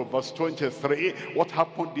through to verse 23. What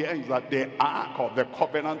happened there is that the ark of the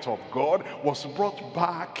covenant of God was brought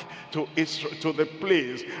back to the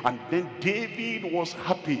place, and then David was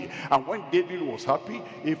happy. And when David was happy,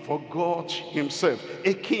 he forgot himself.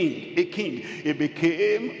 A king, he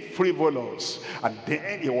became frivolous, and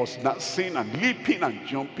then he was dancing and leaping and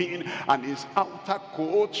jumping, and his outer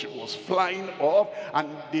coat was flying off, and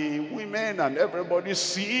the women and everybody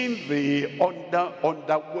seeing the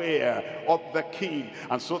underwear of the king.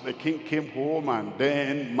 And so the king came home, and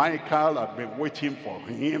then Michael had been waiting for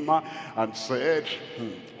him and said,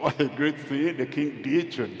 what a great thing the king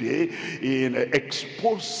did today in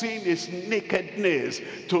exposing his nakedness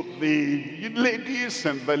to the ladies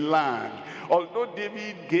in the land. Although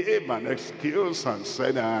David gave an excuse and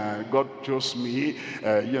said, God chose me,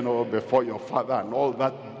 before your father and all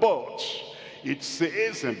that, but it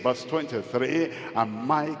says in verse 23, and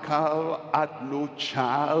Michael had no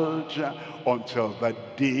child until the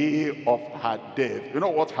day of her death. You know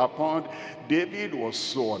what happened? David was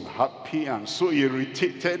so unhappy and so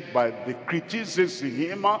irritated by the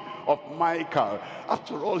criticism of Michael.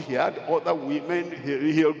 After all, he had other women.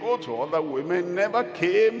 He'll go to other women, never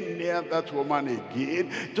came near that woman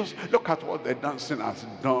again. Just look at what the dancing has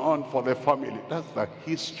done for the family. That's the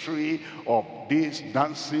history of this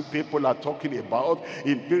dancing people are talking about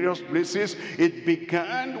in various places. It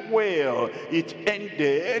began well, it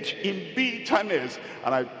ended in bitterness.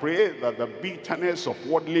 And I pray that the bitterness of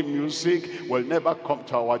worldly music will never come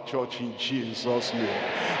to our church in Jesus' name.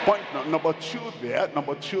 Point number two there,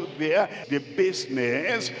 the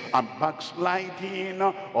business and backsliding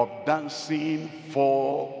of dancing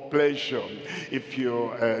for pleasure. If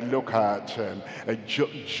you look at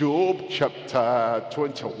Job chapter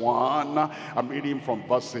 21, I'm reading from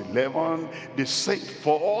verse 11. They sent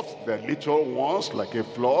forth their little ones like a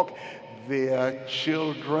flock. their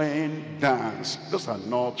children dance. Those are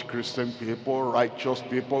not Christian people, righteous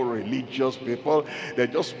people, religious people. They're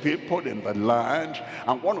just people in the land.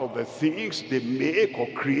 And one of the things they make or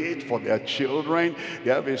create for their children,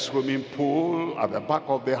 they have a swimming pool at the back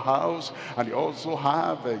of the house, and they also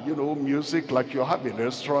have music like you have in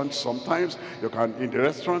restaurants. Sometimes you can, in the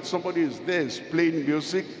restaurant, somebody is there is playing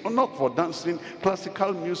music, not for dancing,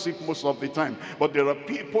 classical music most of the time, but there are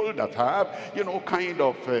people that have kind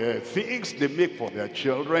of things they make for their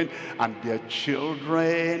children, and their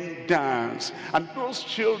children dance. And those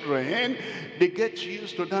children, they get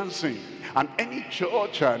used to dancing. And any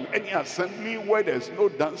church and any assembly where there's no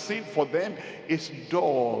dancing, for them is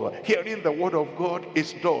dull. Hearing the word of God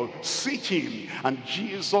is dull. Sitting and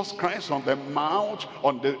Jesus Christ on the mount,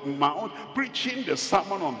 preaching the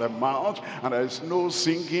sermon on the mount, and there's no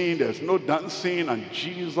singing, there's no dancing, and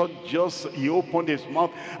Jesus he opened his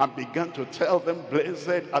mouth and began to tell them,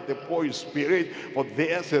 blessed are the poor in spirit, for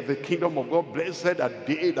theirs is the kingdom of God. Blessed are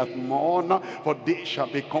they that mourn, for they shall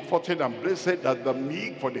be comforted. And blessed are the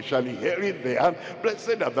meek, for they shall inherit the earth.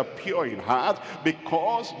 Blessed are the pure in heart,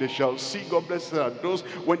 because they shall see God. Blessed are those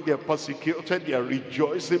when they are persecuted, they are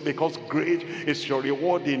rejoicing, because great is your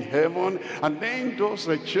reward in heaven. And then those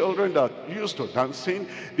children that used to dancing,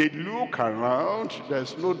 they look around,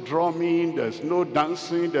 there's no drumming, there's no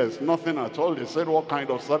dancing, there's nothing at all. They said, what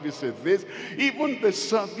kind of service is this? Even the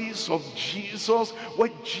service of Jesus,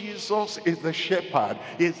 where Jesus is the shepherd,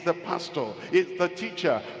 is the pastor, is the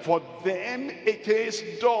teacher, for them it is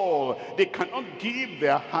dull. They cannot give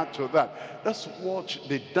their heart to that. That's what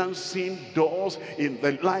the dancing does in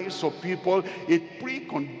the lives of people. It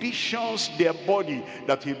preconditions their body,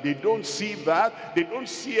 that if they don't see that, they don't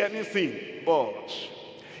see anything. But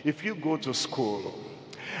if you go to school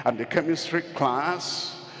and the chemistry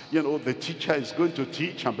class, the teacher is going to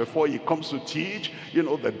teach, and before he comes to teach,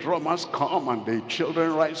 the drummers come and the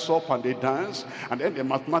children rise up and they dance. And then the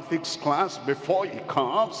mathematics class, before he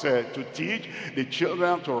comes to teach, the children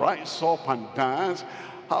have to rise up and dance.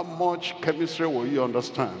 How much chemistry will you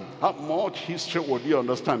understand? How much history will you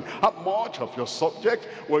understand? How much of your subject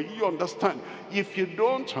will you understand? If you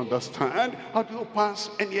don't understand, how do you pass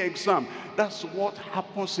any exam? That's what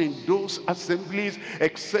happens in those assemblies.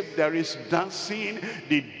 Except there is dancing,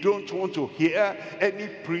 they don't want to hear any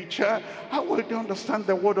preacher. How will they understand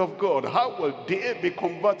the word of God? How will they be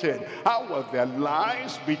converted? How will their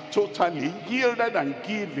lives be totally yielded and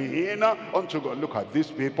given unto God? Look at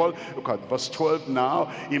these people. Look at verse 12 now.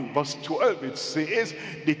 In verse 12 it says,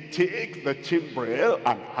 they take the timbrel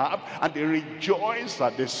and harp, and they rejoice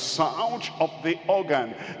at the sound of the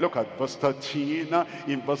organ. Look at verse 13.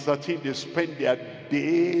 In verse 13, they spend their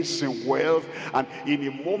days in wealth, and in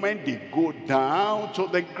a moment they go down to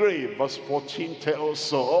the grave. Verse 14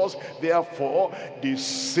 tells us, therefore they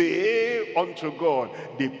say unto God,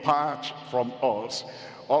 depart from us.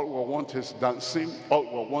 All we want is dancing, all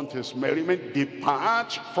we want is merriment.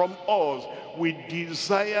 Depart from us. We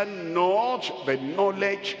desire not the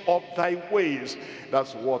knowledge of thy ways.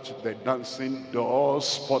 That's what the dancing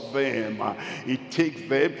does for them. It takes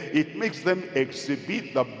them, it makes them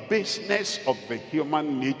exhibit the baseness of the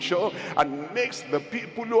human nature, and makes the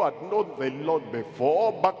people who had known the Lord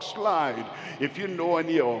before backslide. If you know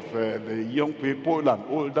any of the young people and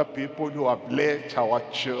older people who have left our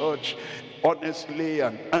church, honestly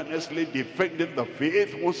and earnestly defending the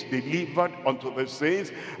faith was delivered unto the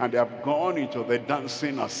saints, and they have gone into the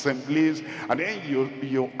dancing assemblies, and then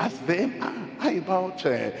you ask them, how about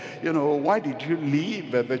why did you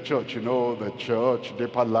leave the church? The church,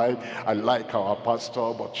 deeper life, I like our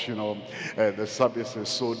pastor, but the service is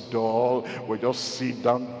so dull. We just sit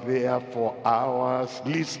down there for hours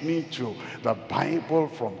listening to the Bible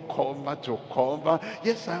from cover to cover.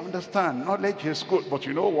 Yes, I understand, knowledge is good, but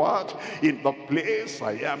you know what? In the place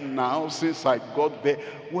I am now, since I got there,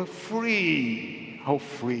 we're free. How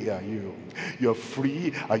free are you? You're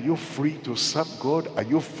free. Are you free to serve God? Are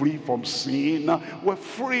you free from sin? We're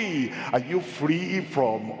free. Are you free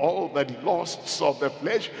from all the lusts of the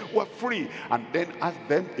flesh? We're free. And then ask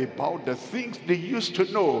them about the things they used to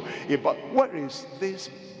know. About what is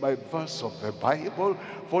this by verse of the Bible?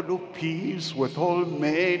 Follow peace with all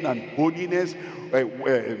men and holiness,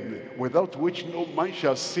 without which no man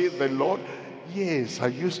shall see the Lord. Yes, I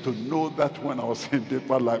used to know that when I was in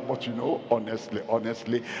deeper life, but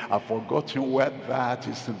honestly, I've forgotten where that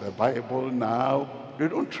is in the Bible now. They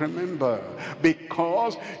don't remember,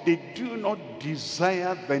 because they do not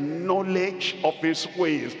desire the knowledge of his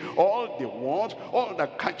ways. All they want, all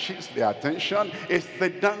that catches their attention is the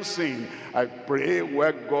dancing. I pray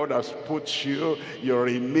where God has put you, you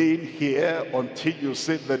remain here until you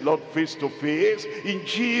see the Lord face to face, in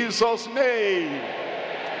Jesus' name.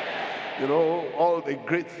 You know, all the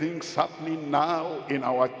great things happening now in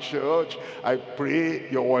our church, I pray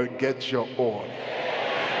you will get your own.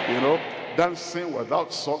 You know, dancing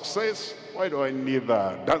without success, why do I need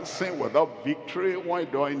that? Dancing without victory, why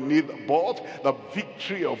do I need that? But the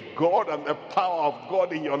victory of God and the power of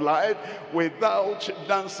God in your life without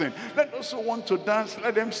dancing. Let those who want to dance,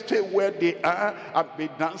 let them stay where they are and be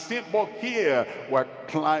dancing. But here, we're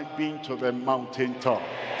climbing to the mountaintop.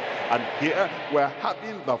 And here we're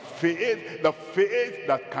having the faith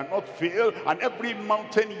that cannot fail, and every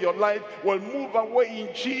mountain in your life will move away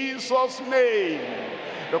in Jesus' name.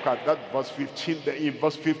 Look at that verse 15. In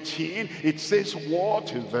verse 15, it says,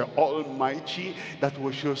 what is the Almighty that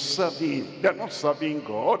we should serve him? They're not serving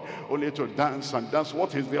God only to dance and dance.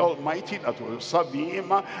 What is the Almighty that will serve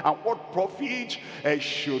him? And what profit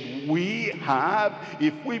should we have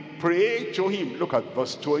if we pray to him? Look at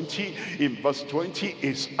verse 20. In verse 20,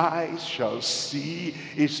 his eyes shall see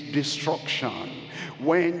his destruction.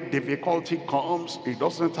 When difficulty comes, he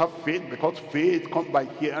doesn't have faith, because faith comes by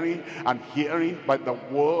hearing, and hearing by the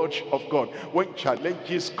word of God. When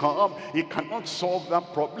challenges come, he cannot solve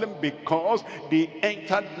that problem because they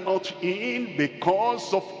entered not in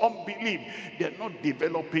because of unbelief. They're not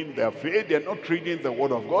developing their faith, they're not reading the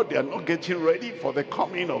word of God, they're not getting ready for the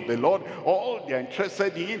coming of the Lord. All they're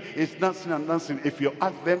interested in is dancing and dancing. If you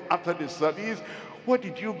ask them after the service, what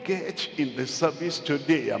did you get in the service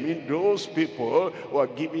today? I mean, those people who are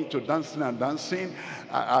giving to dancing and dancing,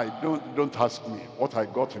 don't ask me what I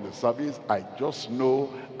got in the service. I just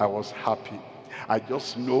know I was happy. I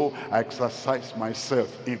just know I exercised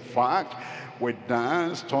myself. In fact, we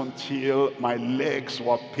danced until my legs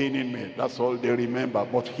were paining me. That's all they remember.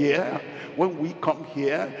 But here, when we come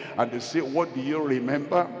here and they say, what do you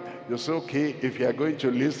remember? You say, okay, if you are going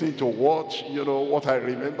to listen to what, what I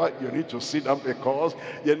remember, you need to sit down, because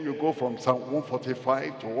then you go from Psalm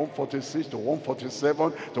 145 to 146 to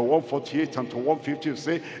 147 to 148 and to 150. You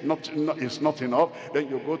say, it's not enough. Then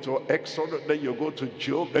you go to Exodus, then you go to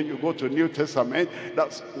Job, then you go to New Testament.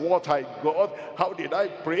 That's what I got. How did I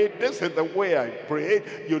pray? This is the way I prayed.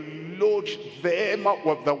 You load them up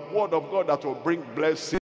with the word of God that will bring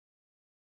blessing.